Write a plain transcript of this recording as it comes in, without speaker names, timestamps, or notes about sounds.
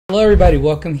Hello everybody,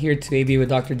 welcome here to ABA with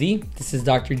Dr. D. This is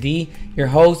Dr. D, your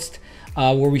host,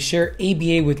 where we share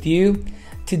ABA with you.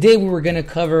 Today we were going to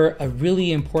cover a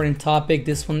really important topic.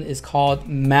 This one is called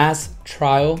mass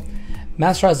trial.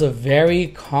 Mass trial is a very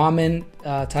common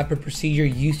type of procedure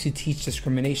used to teach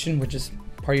discrimination, which is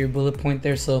part of your bullet point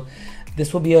there. So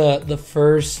this will be the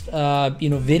first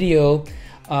video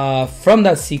from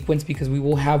that sequence, because we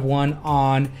will have one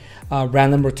on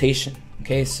random rotation.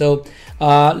 Okay, so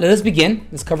let us begin.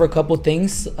 Let's cover a couple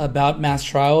things about mass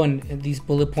trial, and these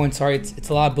bullet points it's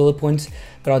a lot of bullet points,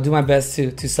 but I'll do my best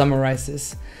to summarize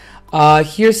this.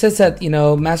 Here it says that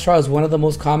mass trial is one of the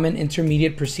most common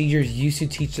intermediate procedures used to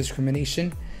teach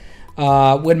discrimination.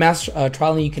 With mass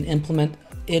trialing, you can implement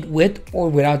it with or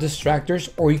without distractors,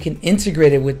 or you can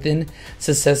integrate it within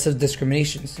successive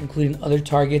discriminations, including other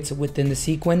targets within the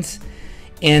sequence.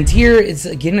 And here it's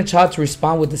getting a child to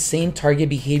respond with the same target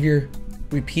behavior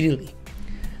repeatedly.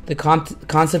 The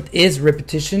concept is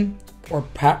repetition, or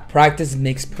practice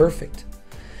makes perfect.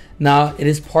 Now, it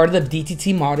is part of the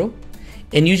DTT model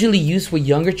and usually used with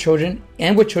younger children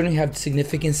and with children who have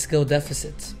significant skill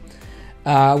deficits.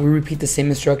 We repeat the same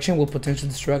instruction with potential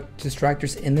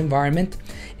distractors in the environment,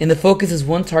 and the focus is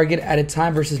one target at a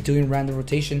time versus doing random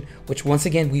rotation, which once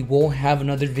again we will have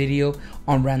another video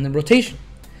on random rotation.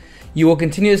 You will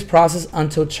continue this process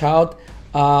until child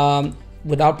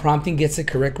without prompting gets the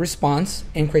correct response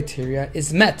and criteria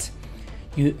is met.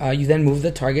 You then move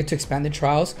the target to expanded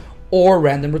trials or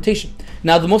random rotation.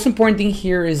 Now, the most important thing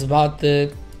here is about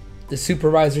the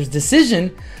supervisor's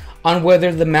decision on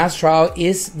whether the mass trial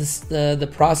is the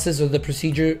process or the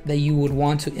procedure that you would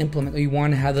want to implement, or you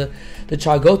want to have the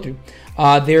child go through.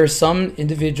 There are some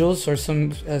individuals or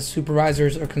some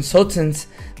supervisors or consultants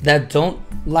that don't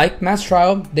like mass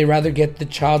trial. They rather get the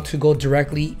child to go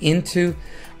directly into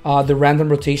the random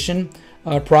rotation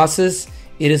process.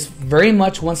 It is very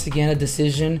much, once again, a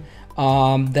decision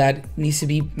that needs to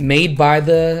be made by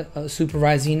the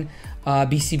supervising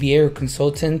BCBA or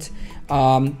consultant.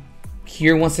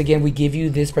 Here, once again, we give you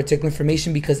this particular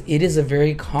information because it is a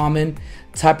very common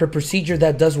type of procedure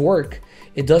that does work.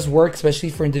 It does work, especially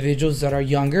for individuals that are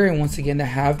younger, and once again, that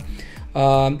have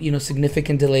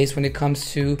significant delays when it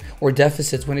comes to, or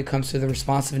deficits when it comes to the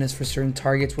responsiveness for certain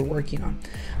targets we're working on.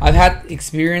 I've had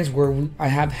experience where I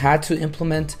have had to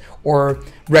implement or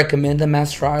recommend a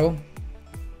mass trial,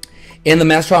 and the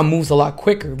mass trial moves a lot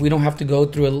quicker. We don't have to go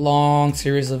through a long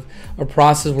series of a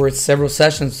process where it's several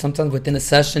sessions. Sometimes within a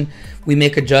session, we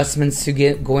make adjustments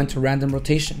to go into random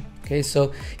rotation. Okay,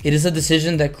 so it is a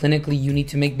decision that clinically you need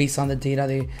to make based on the data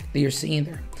that you're seeing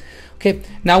there. Okay,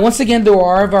 now once again, there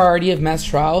are a variety of mass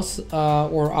trials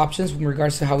or options in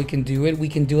regards to how we can do it. We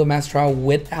can do a mass trial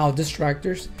without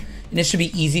distractors, and it should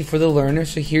be easy for the learner.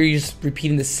 So here you're just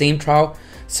repeating the same trial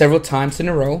several times in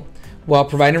a row while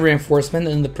providing reinforcement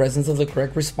in the presence of the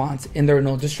correct response, and there are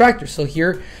no distractors. So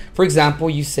here, for example,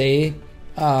 you say,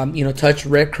 touch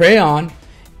red crayon,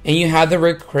 and you have the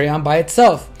red crayon by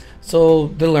itself. So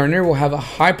the learner will have a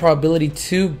high probability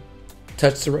to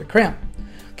touch the red crayon.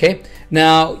 Okay.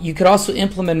 Now, you could also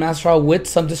implement mass trial with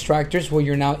some distractors, where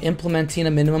you're now implementing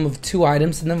a minimum of 2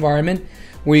 items in the environment,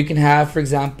 where you can have, for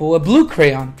example, a blue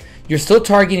crayon. You're still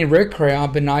targeting red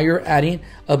crayon, but now you're adding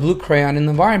a blue crayon in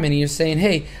the environment, and you're saying,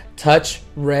 hey, touch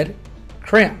red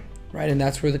crayon, right? And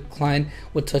that's where the client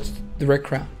would touch the red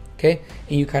crayon. Okay,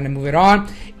 and you kind of move it on.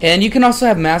 And you can also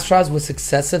have mass trials with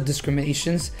successive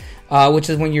discriminations, which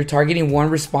is when you're targeting one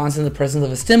response in the presence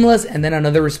of a stimulus and then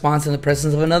another response in the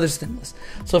presence of another stimulus.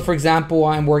 So for example,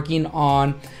 I'm working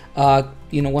on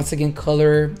once again,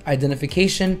 color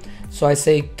identification. So I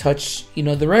say touch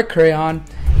the red crayon,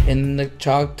 and the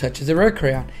child touches the red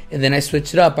crayon. And then I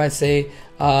switch it up. I say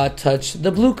touch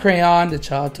the blue crayon, the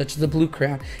child touches the blue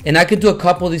crayon. And I could do a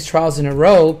couple of these trials in a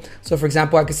row. So for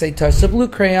example, I could say touch the blue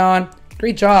crayon,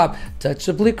 great job. Touch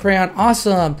the blue crayon,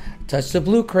 awesome. Touch the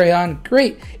blue crayon,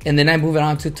 great. And then I move it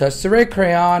on to touch the red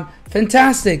crayon,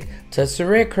 fantastic. Touch the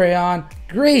red crayon,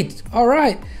 great, all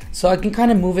right. So I can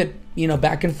kind of move it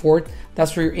back and forth.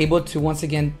 That's where you're able to, once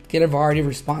again, get a variety of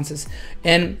responses.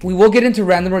 And we will get into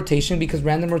random rotation, because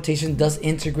random rotation does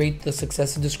integrate the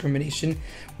successive discrimination,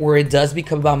 where it does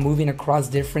become about moving across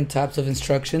different types of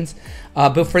instructions.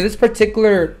 But for this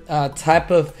particular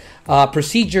type of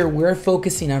procedure, we're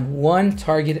focusing on one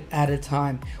target at a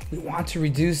time. We want to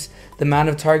reduce the amount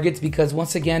of targets, because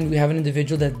once again, we have an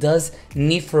individual that does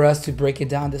need for us to break it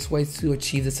down this way to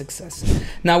achieve the success.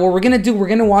 Now, what we're going to do, we're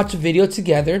going to watch a video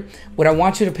together. What I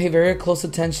want you to pay very close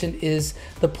attention is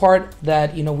the part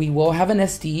that, we will have an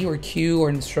SD or cue or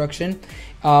an instruction.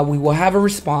 We will have a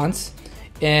response,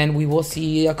 and we will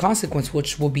see a consequence,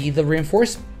 which will be the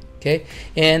reinforcement. Okay,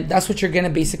 and that's what you're going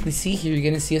to basically see here. You're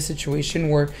going to see a situation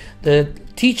where the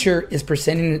teacher is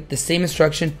presenting the same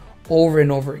instruction over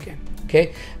and over again.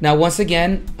 Okay, now once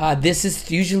again, this is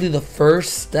usually the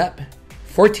first step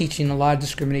for teaching a lot of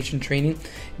discrimination training.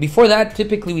 Before that,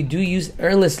 typically we do use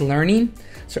airless learning.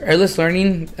 So airless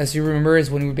learning, as you remember,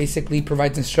 is when we basically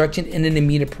provide instruction in an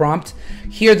immediate prompt.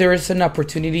 Here there is an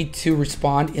opportunity to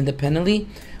respond independently,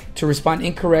 to respond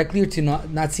incorrectly, or to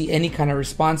not see any kind of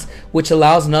response, which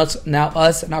allows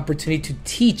us an opportunity to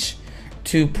teach,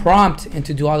 to prompt, and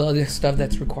to do all the other stuff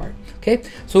that's required. Okay,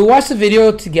 so we'll watch the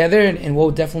video together and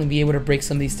we'll definitely be able to break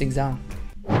some of these things down.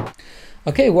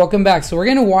 Okay, welcome back. So we're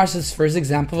going to watch this first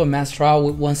example of a mass trial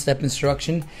with one-step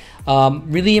instruction.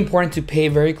 Really important to pay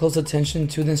very close attention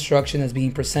to the instruction that's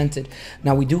being presented.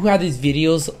 Now, we do have these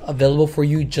videos available for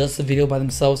you, just the video by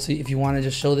themselves, so if you want to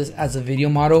just show this as a video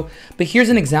model. But here's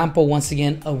an example, once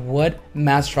again, of what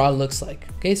mass trial looks like.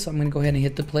 Okay, so I'm going to go ahead and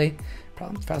hit the play.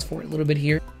 Probably fast forward a little bit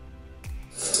here.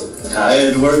 Hi,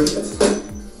 Edward.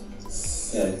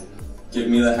 Yeah, give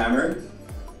me the hammer.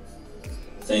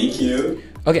 Thank you.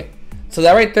 Okay. So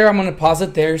that right there, I'm going to pause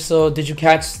it there. So did you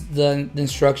catch the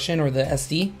instruction or the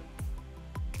SD?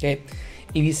 Okay.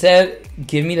 If you said,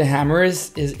 give me the hammer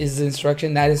is the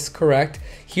instruction, that is correct.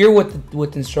 Here what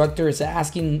the instructor is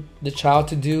asking the child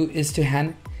to do is to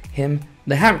hand him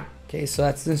the hammer. Okay, so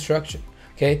that's the instruction.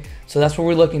 Okay, so that's what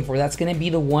we're looking for. That's going to be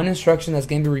the one instruction that's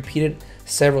going to be repeated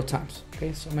several times.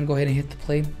 Okay, so I'm going to go ahead and hit the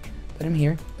play button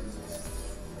here.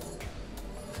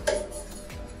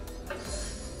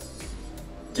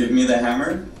 Give me the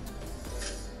hammer.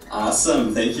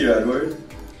 Awesome. Thank you, Edward.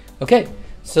 Okay,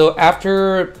 so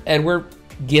after Edward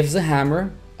gives the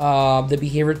hammer, the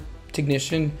behavior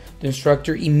technician, the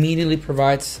instructor, immediately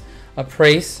provides a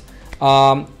praise.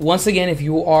 Once again, if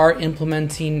you are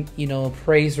implementing,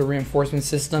 praise or reinforcement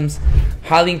systems,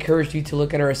 highly encourage you to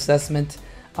look at our assessment,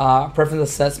 preference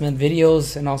assessment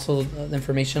videos, and also the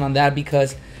information on that,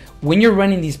 because when you're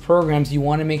running these programs, you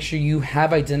want to make sure you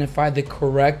have identified the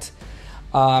correct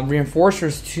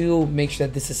reinforcers to make sure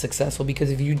that this is successful.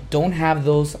 Because if you don't have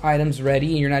those items ready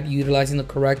and you're not utilizing the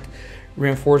correct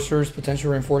reinforcers,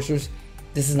 potential reinforcers,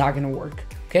 this is not going to work.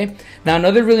 Okay, now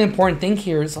another really important thing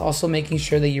here is also making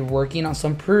sure that you're working on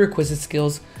some prerequisite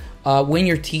skills when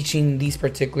you're teaching these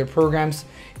particular programs.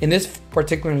 In this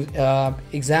particular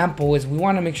example, is we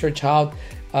want to make sure a child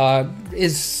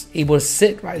is able to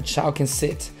sit, right? A child can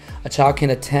sit, a child can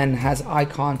attend, has eye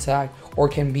contact, or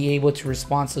can be able to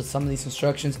respond to some of these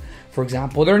instructions. For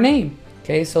example, their name.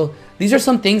 Okay, so these are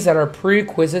some things that are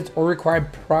prerequisites or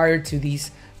required prior to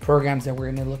these programs that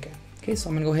we're going to look at. Okay, so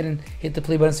I'm going to go ahead and hit the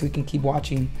play button so we can keep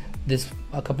watching this,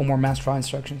 a couple more mass trial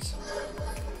instructions.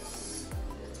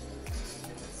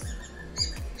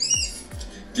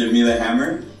 Give me the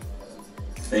hammer.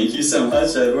 Thank you so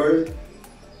much, Edward.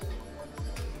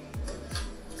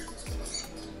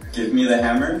 Give me the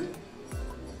hammer.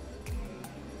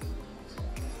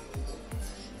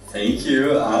 Thank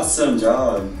you. Awesome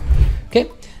job. Okay,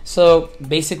 so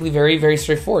basically very, very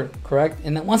straightforward, correct?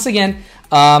 And then once again,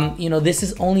 this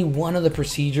is only one of the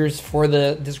procedures for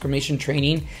the discrimination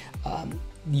training.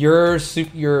 Your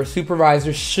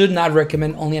supervisor should not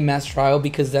recommend only a mass trial,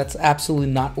 because that's absolutely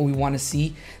not what we want to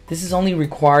see. This is only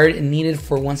required and needed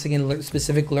for, once again,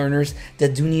 specific learners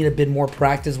that do need a bit more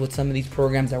practice with some of these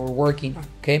programs that we're working on.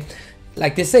 Okay,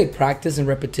 like they say, practice and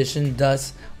repetition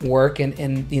does work, and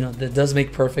that does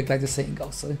make perfect, like the saying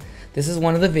goes. So this is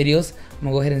one of the videos. I'm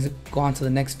gonna go ahead and go on to the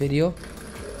next video,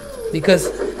 because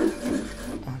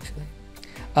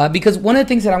one of the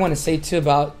things that I want to say too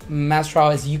about mass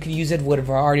trial is you can use it with a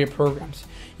variety of programs.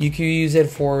 You can use it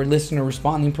for listening or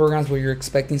responding programs where you're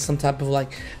expecting some type of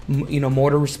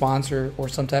motor response or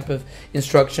some type of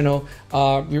instructional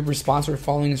response or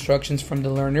following instructions from the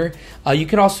learner. You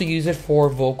can also use it for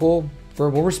verbal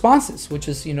responses, which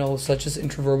is such as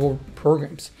intraverbal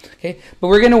programs. Okay, but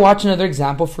we're going to watch another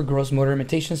example for gross motor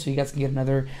imitation, so you guys can get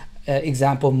another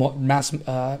example of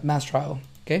mass trial.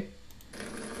 Okay.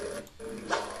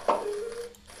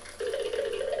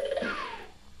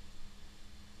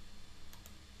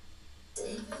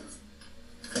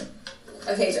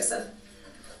 Okay, Joseph.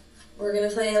 We're gonna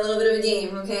play a little bit of a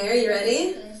game, okay? Are you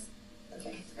ready? Yes.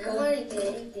 Okay. I don't want to do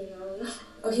anything wrong.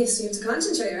 Okay, so you have to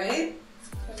concentrate, right?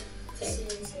 Okay.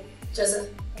 Joseph,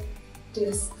 do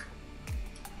this.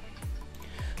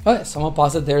 Okay, so I'm gonna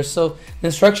pause it there. So the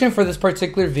instruction for this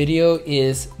particular video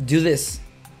is do this,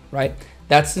 right?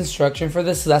 That's the instruction for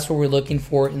this. So that's what we're looking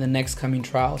for in the next coming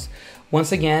trials.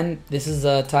 Once again, this is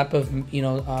a type of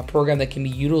program that can be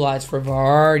utilized for a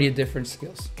variety of different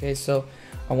skills. Okay, so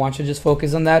I want you to just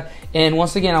focus on that. And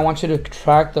once again, I want you to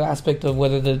track the aspect of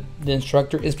whether the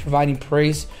instructor is providing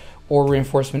praise or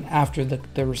reinforcement after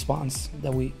the response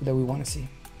that we want to see.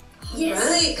 Yes.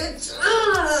 Right, good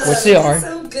job. Which they are.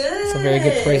 So good. It's a very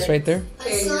good praise right there.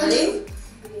 Okay, you ready?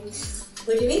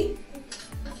 Look at me.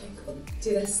 Okay, do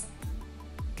this.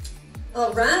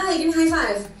 All right, give me a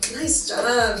high five. Nice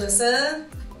job, Joseph.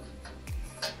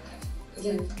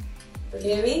 Again,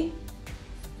 looking at me.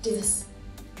 Do this.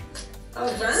 All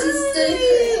right.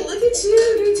 Look at you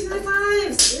doing 2 high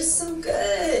fives. You're so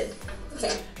good.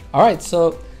 Okay. All right,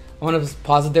 so I'm going to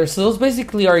pause it there. So those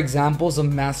basically are examples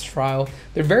of mass trial.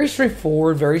 They're very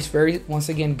straightforward, very, once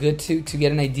again, good to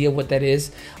get an idea of what that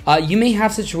is. You may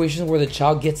have situations where the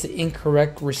child gets the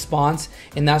incorrect response,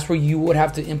 and that's where you would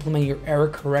have to implement your error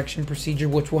correction procedure,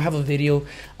 which we'll have a video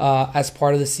as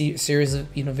part of the series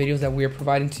of videos that we are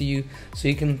providing to you, so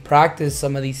you can practice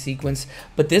some of these sequence.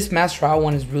 But this mass trial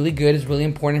one is really good. It's really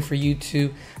important for you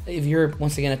to, if you're,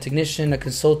 once again, a technician, a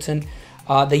consultant,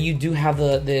 that you do have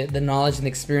the knowledge and the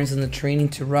experience and the training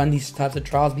to run these types of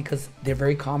trials, because they're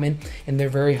very common and they're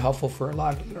very helpful for a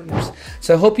lot of learners.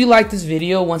 So I hope you liked this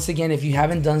video. Once again, if you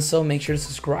haven't done so, make sure to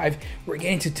subscribe. We're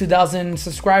getting to 2,000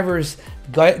 subscribers,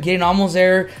 getting almost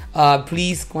there.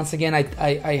 Please, once again,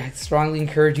 I strongly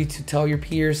encourage you to tell your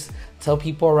peers, tell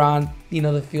people around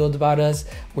the field about us.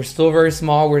 We're still very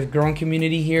small. We're a growing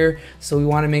community here, so we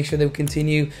want to make sure that we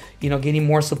continue getting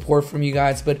more support from you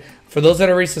guys. But for those that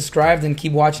are already subscribed and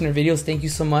keep watching our videos, thank you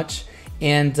so much,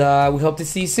 and we hope to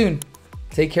see you soon.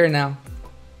 Take care now.